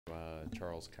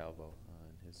Charles Calvo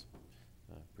in his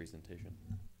presentation.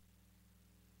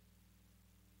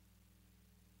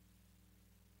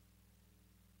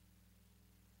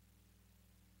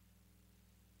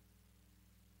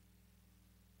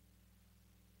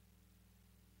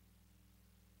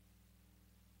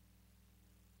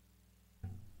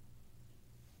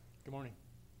 Good morning.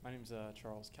 My name is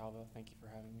Charles Calvo. Thank you for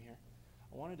having me here.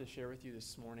 I wanted to share with you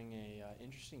this morning a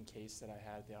interesting case that I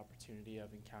had the opportunity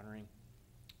of encountering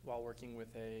while working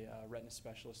with a retina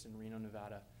specialist in Reno,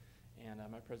 Nevada. And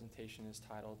my presentation is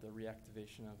titled The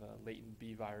Reactivation of Latent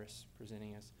B Virus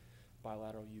Presenting as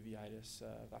Bilateral Uveitis,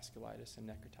 Vasculitis, and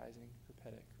Necrotizing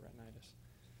Herpetic Retinitis.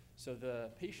 So the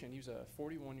patient, he was a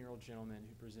 41-year-old gentleman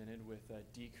who presented with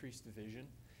decreased vision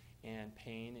and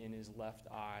pain in his left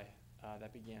eye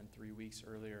that began 3 weeks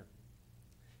earlier.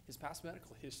 His past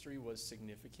medical history was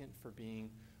significant for being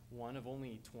one of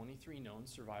only 23 known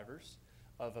survivors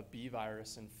of a B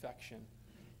virus infection.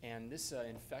 And this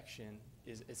infection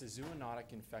is a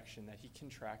zoonotic infection that he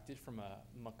contracted from a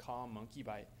macaw monkey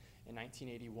bite in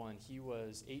 1981. He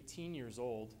was 18 years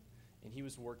old, and he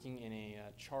was working in a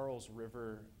Charles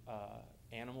River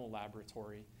animal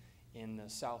laboratory in the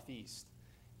southeast.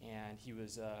 And he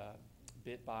was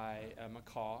bit by a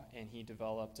macaw, and he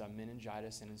developed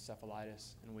meningitis and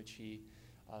encephalitis, in which he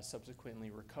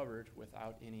subsequently recovered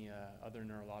without any other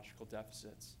neurological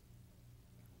deficits.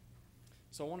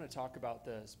 So I want to talk about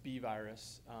this B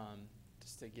virus,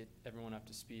 just to get everyone up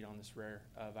to speed on this rare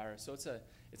virus. So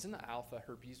it's in the alpha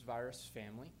herpes virus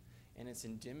family, and it's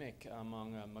endemic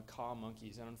among macaw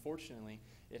monkeys. And unfortunately,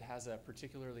 it has a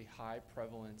particularly high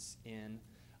prevalence in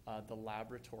the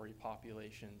laboratory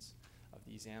populations of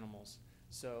these animals.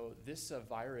 So this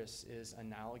virus is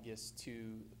analogous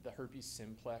to the herpes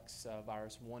simplex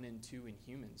virus 1 and 2 in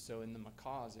humans. So in the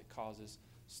macaws, it causes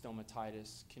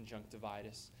stomatitis,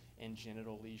 conjunctivitis, and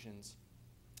genital lesions.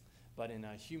 But in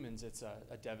humans, it's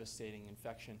a devastating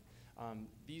infection.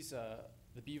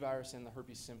 The B virus and the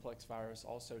herpes simplex virus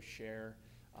also share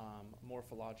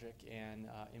morphologic and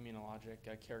immunologic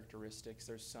characteristics.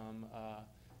 There's some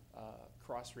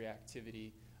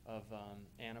cross-reactivity of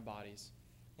antibodies.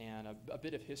 And a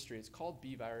bit of history. It's called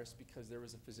B virus because there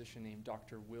was a physician named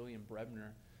Dr. William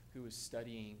Brebner who was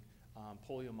studying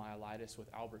poliomyelitis with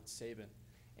Albert Sabin.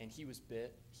 And he was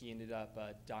bit. He ended up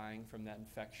dying from that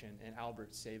infection. And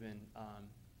Albert Sabin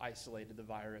isolated the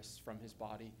virus from his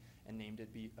body and named it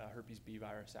herpes B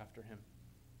virus after him.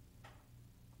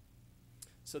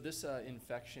 So this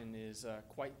infection is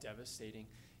quite devastating.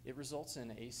 It results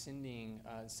in ascending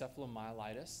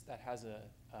encephalomyelitis that has a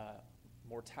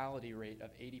mortality rate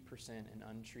of 80% in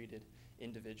untreated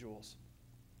individuals.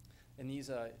 And these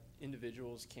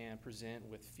individuals can present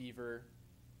with fever,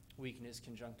 weakness,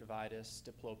 conjunctivitis,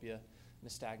 diplopia,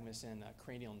 nystagmus, and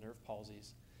cranial nerve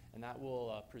palsies. And that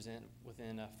will present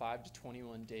within 5 to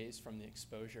 21 days from the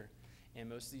exposure. And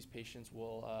most of these patients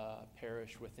will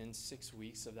perish within 6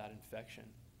 weeks of that infection.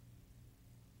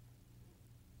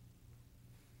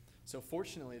 So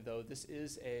fortunately, though, this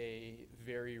is a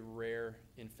very rare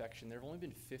infection. There have only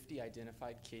been 50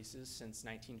 identified cases since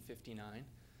 1959,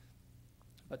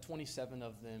 but 27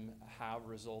 of them have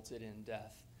resulted in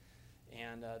death.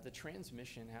 And the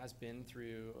transmission has been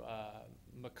through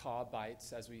macaw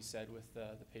bites, as we said with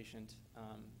the patient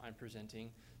I'm presenting,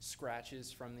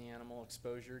 scratches from the animal,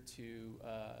 exposure to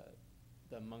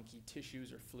the monkey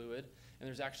tissues or fluid. And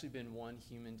there's actually been one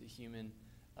human-to-human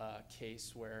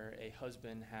case where a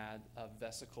husband had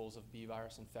vesicles of B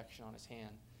virus infection on his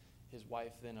hand. His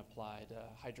wife then applied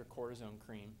hydrocortisone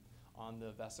cream on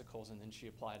the vesicles, and then she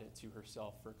applied it to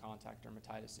herself for contact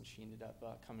dermatitis, and she ended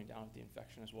up coming down with the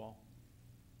infection as well.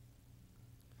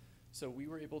 So we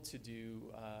were able to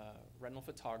do retinal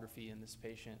photography in this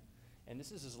patient, and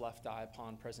this is his left eye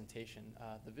upon presentation.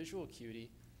 The visual acuity,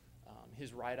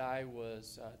 his right eye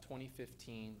was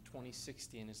 20/15,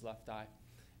 20/60 in his left eye.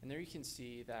 And there you can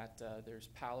see that there's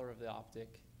pallor of the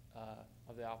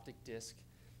optic disc,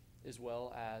 as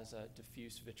well as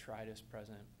diffuse vitritis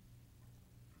present.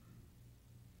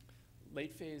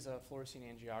 Late phase fluorescein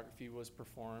angiography was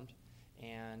performed,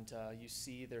 and you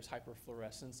see there's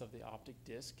hyperfluorescence of the optic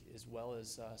disc, as well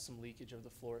as some leakage of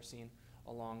the fluorescein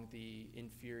along the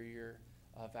inferior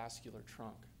vascular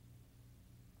trunk.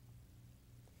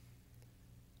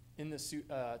 In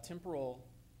the temporal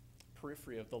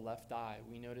periphery of the left eye,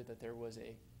 we noted that there was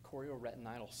a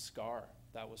chorioretinitis scar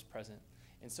that was present.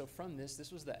 And so from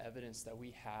this was the evidence that we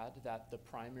had that the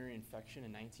primary infection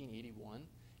in 1981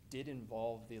 did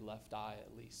involve the left eye,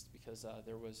 at least, because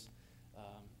there was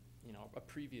a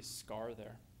previous scar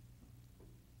there.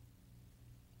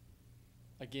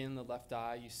 Again, the left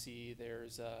eye, you see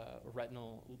there's a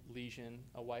retinal lesion,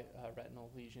 a white retinal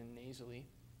lesion nasally,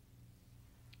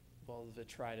 well,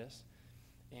 vitritis.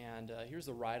 And here's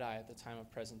the right eye at the time of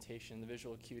presentation. The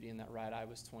visual acuity in that right eye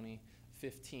was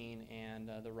 2015, and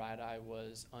the right eye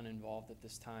was uninvolved at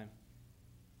this time.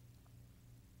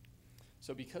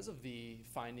 So because of the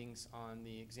findings on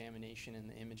the examination and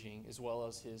the imaging, as well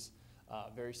as his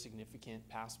very significant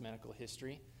past medical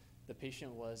history, the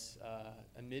patient was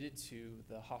admitted to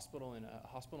the hospital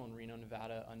in Reno,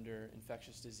 Nevada under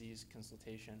infectious disease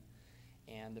consultation,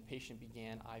 and the patient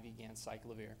began IV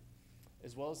ganciclovir.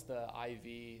 As well as the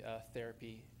IV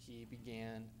therapy, he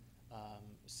began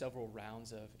several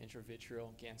rounds of intravitreal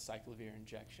ganciclovir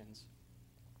injections.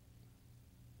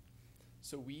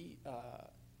 So we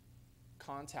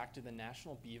contacted the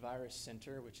National B Virus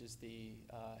Center, which is the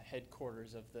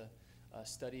headquarters of the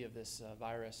study of this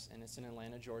virus, and it's in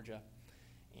Atlanta, Georgia.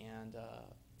 And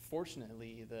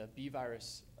fortunately, the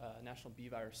National B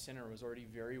Virus Center was already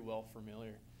very well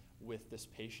familiar with this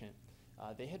patient.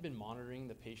 They had been monitoring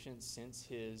the patient since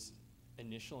his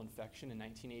initial infection in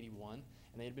 1981,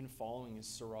 and they had been following his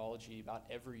serology about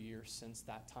every year since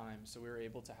that time. So we were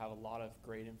able to have a lot of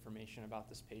great information about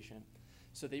this patient.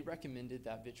 So they recommended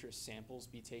that vitreous samples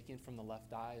be taken from the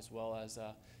left eye as well as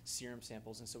serum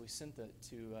samples. And so we sent that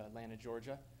to Atlanta,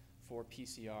 Georgia for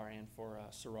PCR and for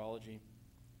serology.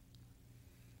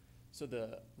 So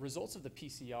the results of the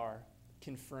PCR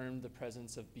confirmed the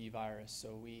presence of B virus.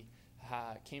 So we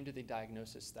came to the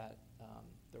diagnosis that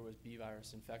there was B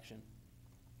virus infection.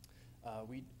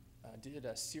 We did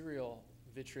serial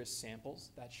vitreous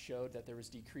samples that showed that there was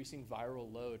decreasing viral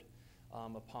load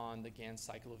upon the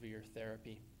ganciclovir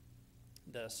therapy.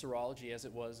 The serology, as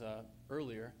it was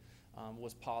earlier,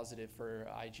 was positive for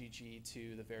IgG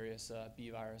to the various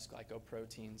B virus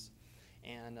glycoproteins.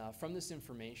 And from this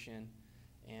information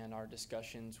and our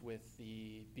discussions with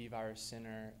the B Virus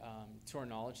Center, to our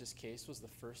knowledge, this case was the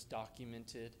first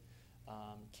documented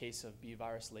case of B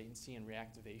virus latency and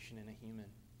reactivation in a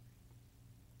human.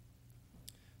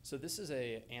 So this is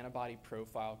an antibody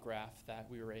profile graph that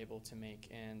we were able to make,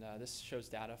 and this shows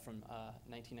data from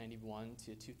 1991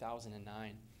 to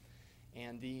 2009.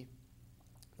 And the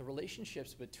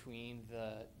relationships between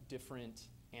the different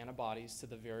antibodies to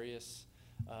the various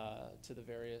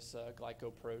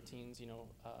glycoproteins,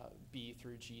 B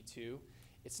through G2,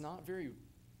 it's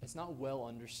not well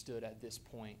understood at this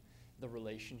point, the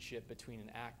relationship between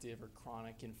an active or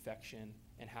chronic infection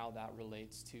and how that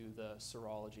relates to the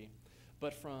serology.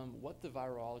 But from what the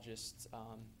virologists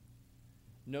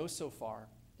know so far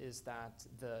is that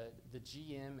the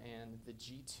GM and the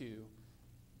G2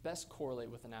 best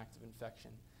correlate with an active infection.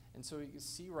 And so you can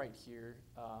see right here,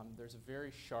 there's a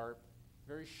very sharp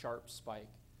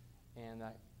spike, and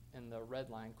the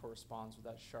red line corresponds with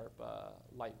that sharp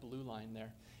light blue line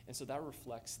there. And so that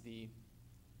reflects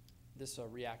this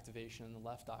reactivation in the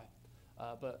left eye.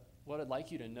 But what I'd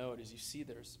like you to note is you see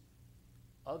there's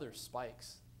other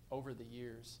spikes over the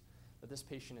years that this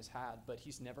patient has had, but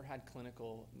he's never had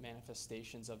clinical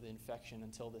manifestations of the infection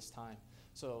until this time.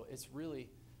 So it's really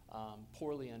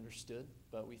poorly understood,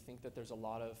 but we think that there's a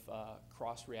lot of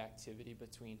cross-reactivity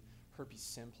between herpes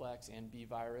simplex and B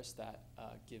virus that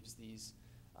gives these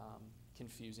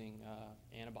confusing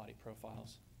antibody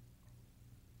profiles.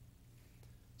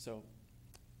 So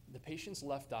the patient's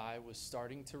left eye was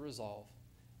starting to resolve,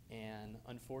 and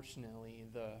unfortunately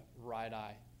the right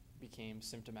eye became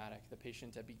symptomatic. The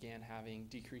patient began having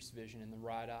decreased vision in the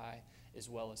right eye as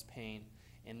well as pain,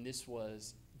 and this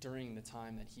was during the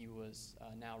time that he was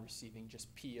now receiving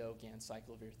just PO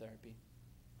ganciclovir therapy.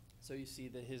 So you see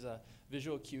that his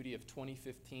visual acuity of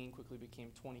 2015 quickly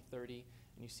became 2030,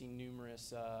 and you see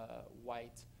numerous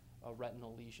white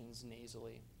retinal lesions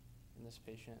nasally in this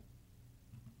patient.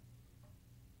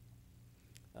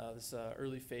 This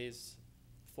early phase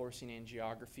fluorescein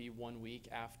angiography 1 week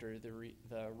after the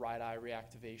right eye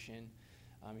reactivation.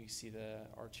 You see the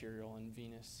arterial and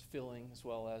venous filling as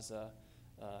well as a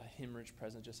hemorrhage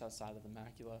present just outside of the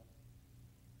macula.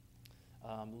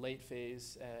 Late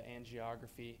phase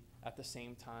angiography, at the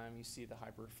same time you see the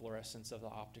hyperfluorescence of the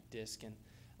optic disc and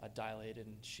dilated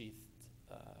and sheathed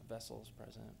vessels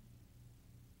present.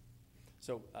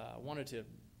 So I wanted to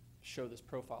show this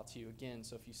profile to you again.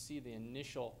 So if you see the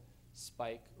initial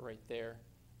spike right there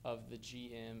of the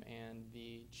GM and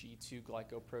the G2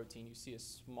 glycoprotein, you see a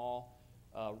small,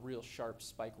 real sharp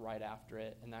spike right after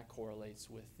it, and that correlates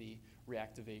with the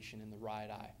reactivation in the right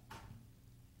eye.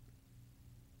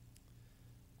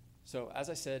 So as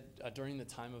I said, during the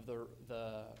time of the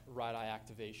right eye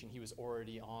activation, he was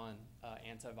already on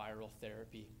antiviral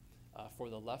therapy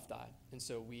for the left eye. And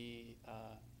so we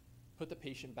put the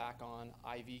patient back on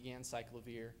IV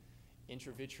ganciclovir,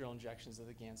 intravitreal injections of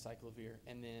the ganciclovir,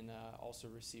 and then also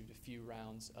received a few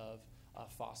rounds of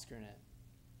foscarnet.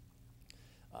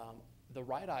 The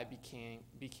right eye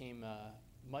became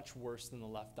much worse than the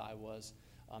left eye was.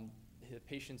 The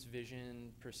patient's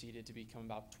vision proceeded to become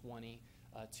about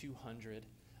 200.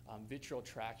 Vitreal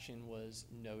traction was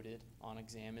noted on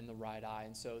exam in the right eye,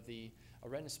 and so the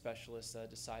retina specialist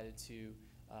decided to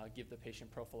give the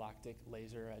patient prophylactic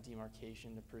laser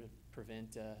demarcation to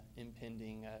prevent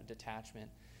impending detachment.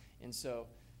 And so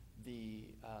the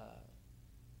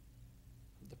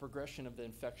progression of the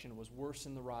infection was worse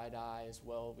in the right eye as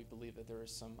well. We believe that there was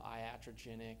some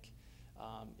iatrogenic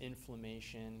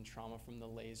inflammation and trauma from the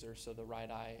laser. So the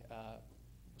right eye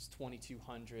was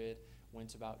 2200, went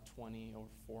to about 20 or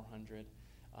 400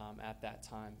 at that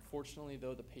time. Fortunately,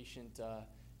 though, the patient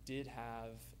did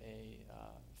have a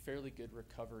fairly good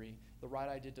recovery. The right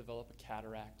eye did develop a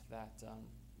cataract that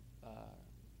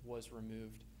was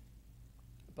removed,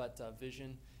 but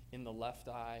vision in the left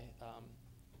eye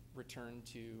returned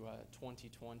to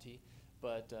 20/20,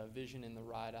 but vision in the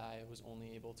right eye was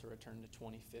only able to return to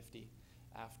 20/50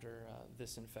 after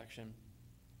this infection.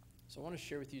 So I want to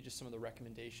share with you just some of the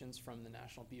recommendations from the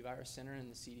National B Virus Center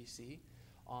and the CDC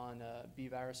on B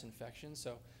virus infection.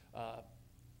 So,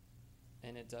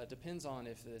 and it depends on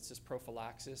if it's just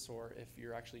prophylaxis or if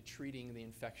you're actually treating the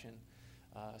infection,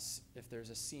 if there's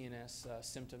a CNS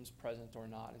symptoms present or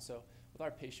not. And so with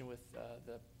our patient with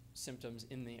the symptoms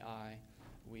in the eye,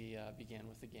 we began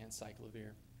with the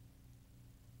ganciclovir.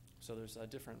 So there's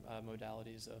different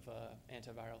modalities of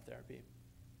antiviral therapy.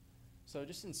 So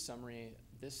just in summary,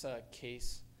 this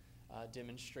case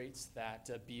demonstrates that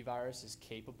B virus is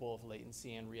capable of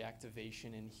latency and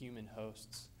reactivation in human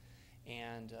hosts.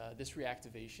 And this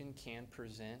reactivation can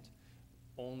present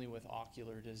only with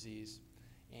ocular disease.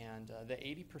 And the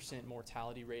 80%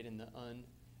 mortality rate in the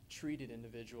untreated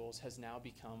individuals has now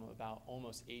become about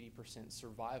almost 80%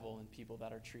 survival in people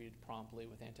that are treated promptly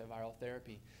with antiviral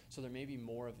therapy. So there may be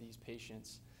more of these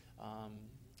patients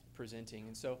presenting.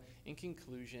 And so in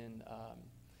conclusion,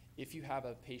 if you have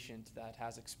a patient that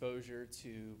has exposure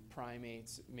to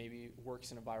primates, maybe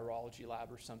works in a virology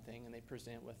lab or something, and they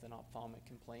present with an ophthalmic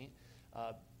complaint,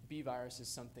 B virus is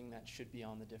something that should be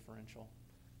on the differential.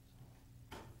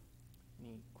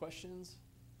 Any questions?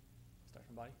 Start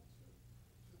from body. So,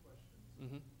 2 questions.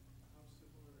 Mm-hmm. How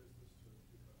similar is this to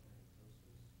acute retinal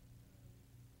necrosis?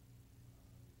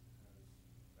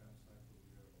 And has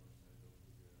famciclovir or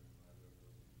cyclovir, either of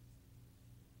those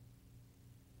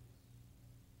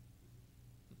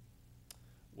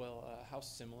Well, how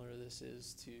similar this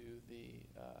is to the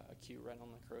acute retinal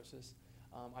necrosis.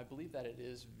 I believe that it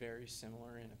is very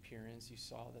similar in appearance. You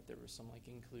saw that there were some like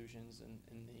inclusions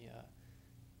in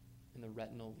the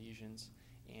retinal lesions,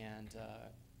 and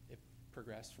it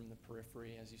progressed from the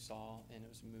periphery, as you saw, and it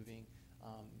was moving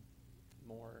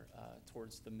more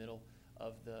towards the middle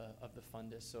of the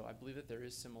fundus. So I believe that there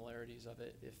is similarities of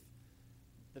it. If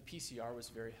the PCR was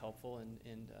very helpful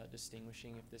in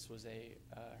distinguishing if this was a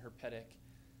herpetic,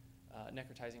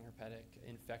 necrotizing herpetic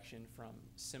infection from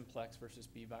simplex versus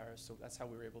B virus. So that's how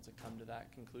we were able to come to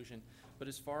that conclusion. But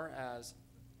as far as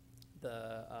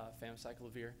the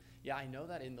famciclovir, yeah, I know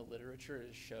that in the literature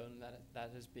it is shown that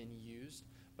that has been used,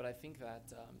 but I think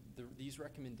that these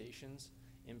recommendations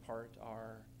in part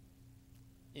are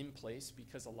in place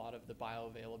because a lot of the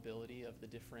bioavailability of the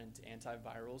different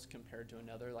antivirals compared to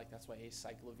another, like that's why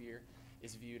acyclovir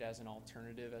is viewed as an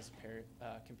alternative as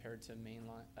compared to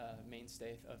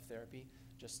mainstay of therapy,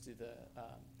 just to the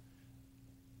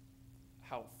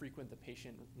how frequent the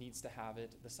patient needs to have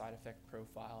it, the side effect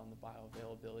profile, and the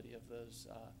bioavailability of those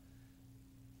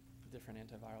different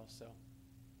antivirals. So.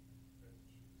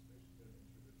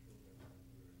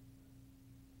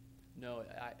 No,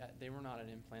 they were not an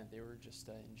implant. They were just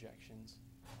injections.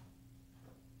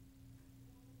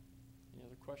 Any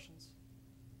other questions?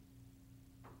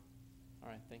 All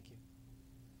right, thank you.